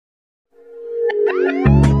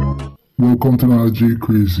Welcome to another J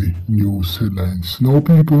Crazy News Headlines. Now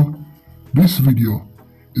people, this video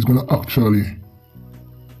is going to actually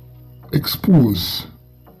expose,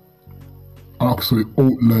 actually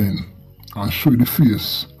outline and show you the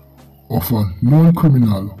face of a known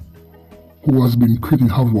criminal who has been creating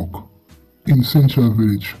havoc in Central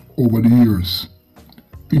Village over the years,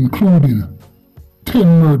 including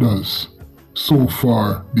 10 murders so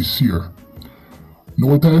far this year. Now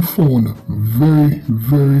what I found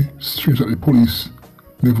very strange that the police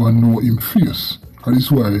never know him face, and that's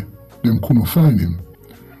why them couldn't find him.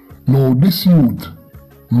 Now this youth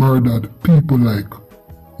murdered people like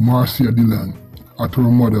Marcia Dillon at her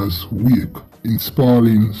mother's wake in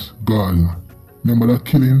Spalding's Garden. Remember that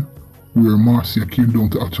killing where Marcia came down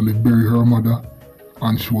to actually bury her mother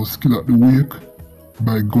and she was killed at the wake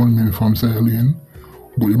by gunmen from Zion?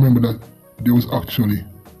 But remember that there was actually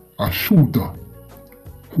a shooter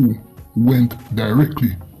who went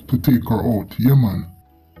directly to take her out. Yeah man.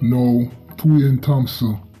 Now, Gvnm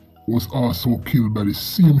Thompson was also killed by the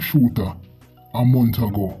same shooter a month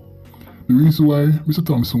ago. The reason why Mr.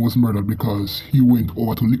 Thompson was murdered because he went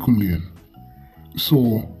over to Little Lane.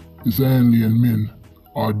 So, Zion Lane men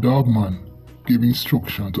or Dogman gave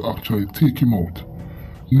instruction to actually take him out.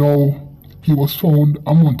 Now, he was found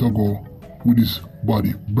a month ago with his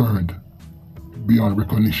body burned beyond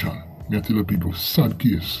recognition. I tell the people, sad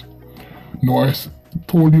case. Now I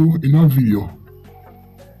told you in a video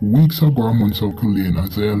weeks ago or months ago Lane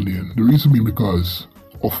and Zion Lane. The reason being because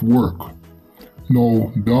of work.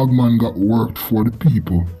 Now Dogman got worked for the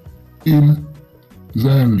people in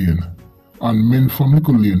Zion Lane, and men from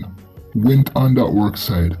Little Lane went on that work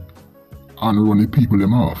side and run the people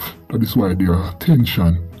them off. That is why there are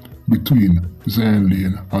tension between Zion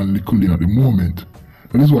Lane and Little Lane at the moment.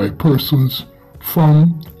 That is why persons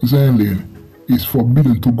from Zion Lane is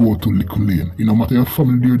forbidden to go to Little Lane. No matter your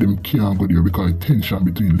family there, them can't go there because of tension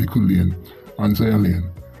between Little Lane and Zion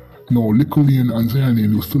Lane. Now Little Lane and Zion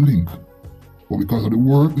Lane used to link, but because of the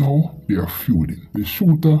work now, they are feuding. The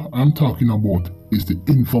shooter I'm talking about is the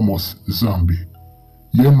infamous Zombie.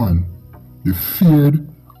 Yeah man, the feared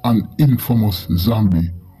and infamous Zombie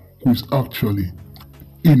who is actually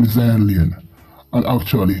in Zion Lane and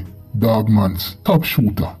actually Dogman's top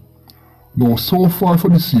shooter. Now so far for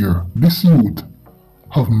this year, this youth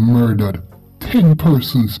have murdered 10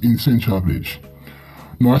 persons in Central Village.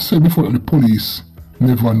 Now I said before that the police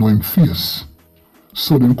never know him face,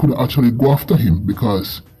 so they couldn't actually go after him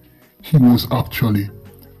because he was actually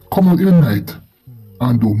coming out in the night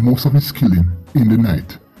and do most of his killing in the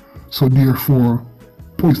night. So therefore,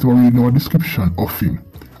 police never really know a description of him,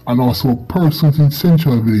 and also persons in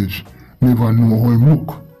Central Village never know how him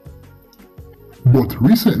look. But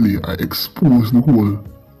recently I exposed the whole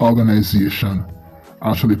organization,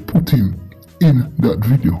 actually put him in that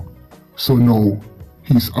video. So now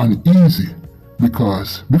he's uneasy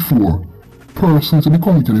because before persons in the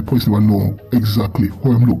community, the police never know exactly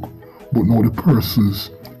how him look. But now the persons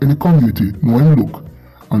in the community know him look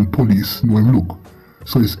and police know him look.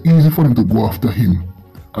 So it's easy for them to go after him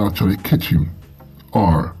and actually catch him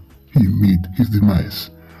or he meet his demise.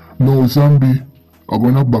 Now Zombie are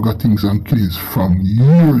going to bag of things and killings from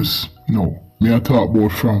years now. May I talk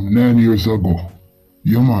about from 9 years ago.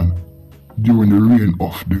 Yeah man, during the reign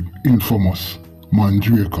of the infamous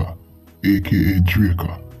Mandraker, aka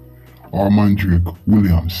Draker, or Mandrake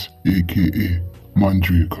Williams, aka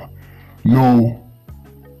Mandraker. Now,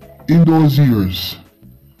 in those years,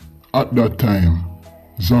 at that time,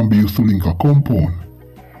 Zombie used to link a compound.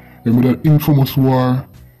 Remember that infamous war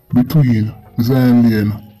between Zion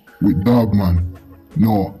Lane with Dogman?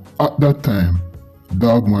 No, at that time,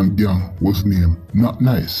 Dogman gang was named Not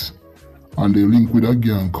Nice, and they linked with a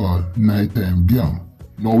gang called Nighttime Gang.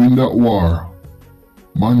 Now in that war,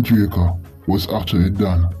 Mandraker was actually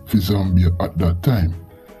done for Zombie at that time,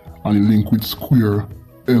 and he linked with Square,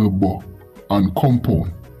 Elbow, and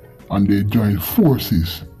Compound, and they joined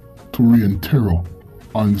forces to rain terror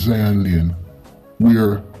on Zion Lane,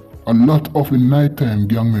 where a lot of the Nighttime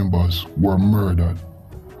Gang members were murdered.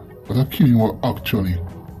 But the killing was actually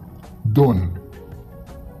done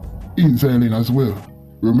in Zion Lane as well.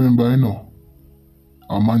 Remember,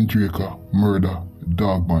 a Mandraker murder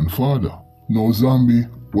Dogman father. Now Zombie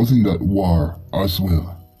was in that war as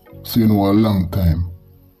well. So a long time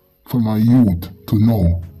from a youth to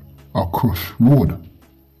now a crush road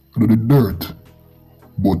to the dirt.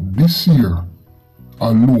 But this year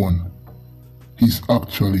alone, he's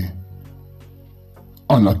actually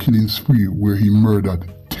on a killing spree where he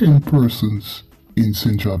murdered 10 persons in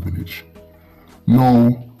Central Village.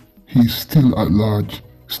 Now he's still at large,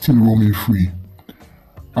 still roaming free,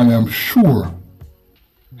 and I'm sure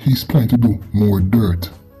he's planning to do more dirt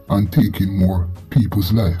and taking more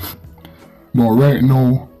people's life. Now right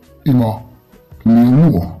now, him a lay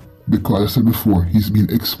low because I said before, he's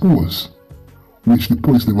been exposed, which the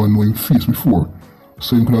police never know him face before.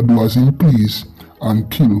 So he could do as him please and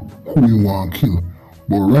kill who he want to kill.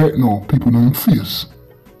 But right now, people know him face,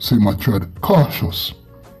 so he might tread cautious.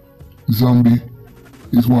 Mbie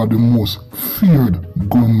is one of the most feared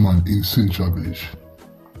gunmen in Central Village.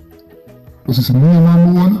 Does his name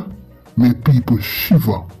alone make people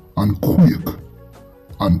shiver and quake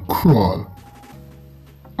and crawl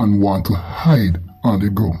and want to hide on the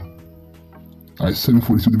ground. I said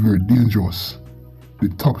before, this is very dangerous. The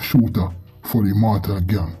top shooter for the Mvrd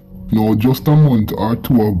gang. Now just a month or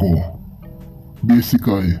two ago,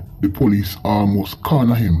 basically the police almost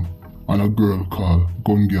cornered him and a girl called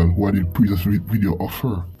Gun Girl who had the previous video of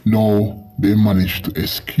her. Now they managed to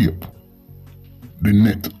escape the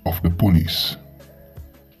net of the police.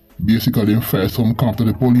 Basically they fired some come after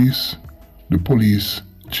the police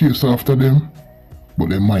chased after them, but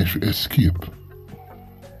they managed to escape.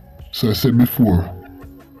 So I said before,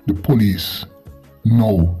 the police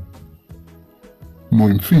now know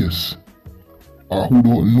him face, or who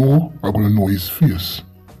don't know are gonna know his face.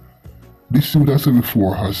 This dude I said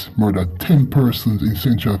before has murdered 10 persons in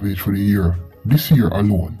Central Village for the year, this year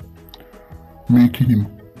alone, making him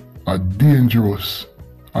a dangerous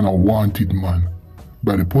and a wanted man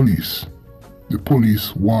by the police. The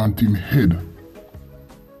police want him head.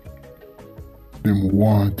 Them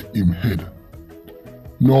want him head.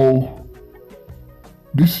 Now,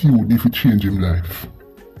 this youth need to change his life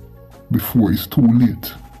before it's too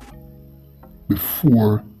late,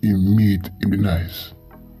 before he meet him in the eyes.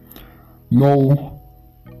 Now,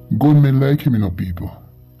 gunmen like him, people.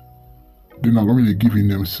 They're not really giving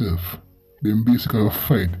themselves. They basically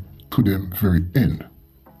fight to them very end.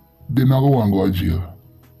 They're not going to go to jail.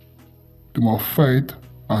 They must fight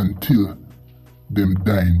until them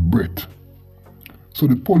dying breath. So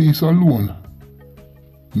the police alone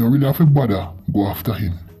not really have to bother go after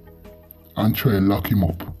him and try to lock him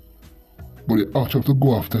up. But they actually have to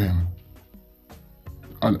go after him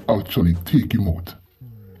and actually take him out.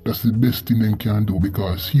 That's the best thing they can do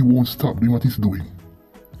because he won't stop doing what he's doing.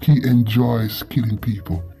 He enjoys killing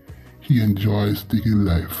people. He enjoys taking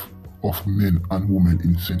life of men and women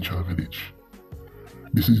in Central Village.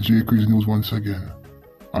 This is J Crazy News once again.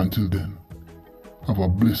 Until then, have a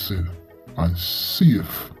blessed and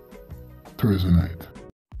safe Thursday night.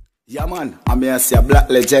 Yeah man, I'm here to see a black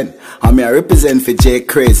legend. I'm here represent for J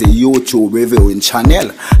Crazy YouTube reviewing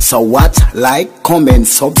channel. So what? Like, comment,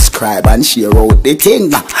 subscribe and share out the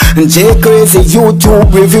thing. J Crazy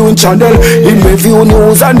YouTube reviewing channel. In review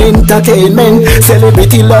news and entertainment,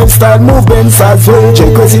 celebrity lifestyle movements as well.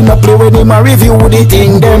 J Crazy not play when him a review the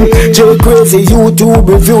thing them. J Crazy YouTube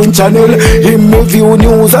reviewing channel. In review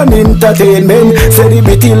news and entertainment,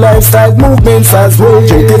 celebrity lifestyle movements as well.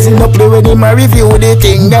 J Crazy not play when him a review the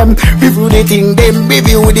thing them. Review the thing them,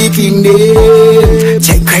 review the thing them.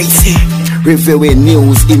 J Crazy, reviewing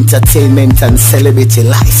news, entertainment and celebrity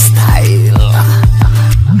lifestyle.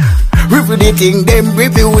 Review the thing them,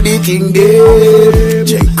 review the thing them.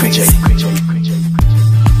 J Crazy.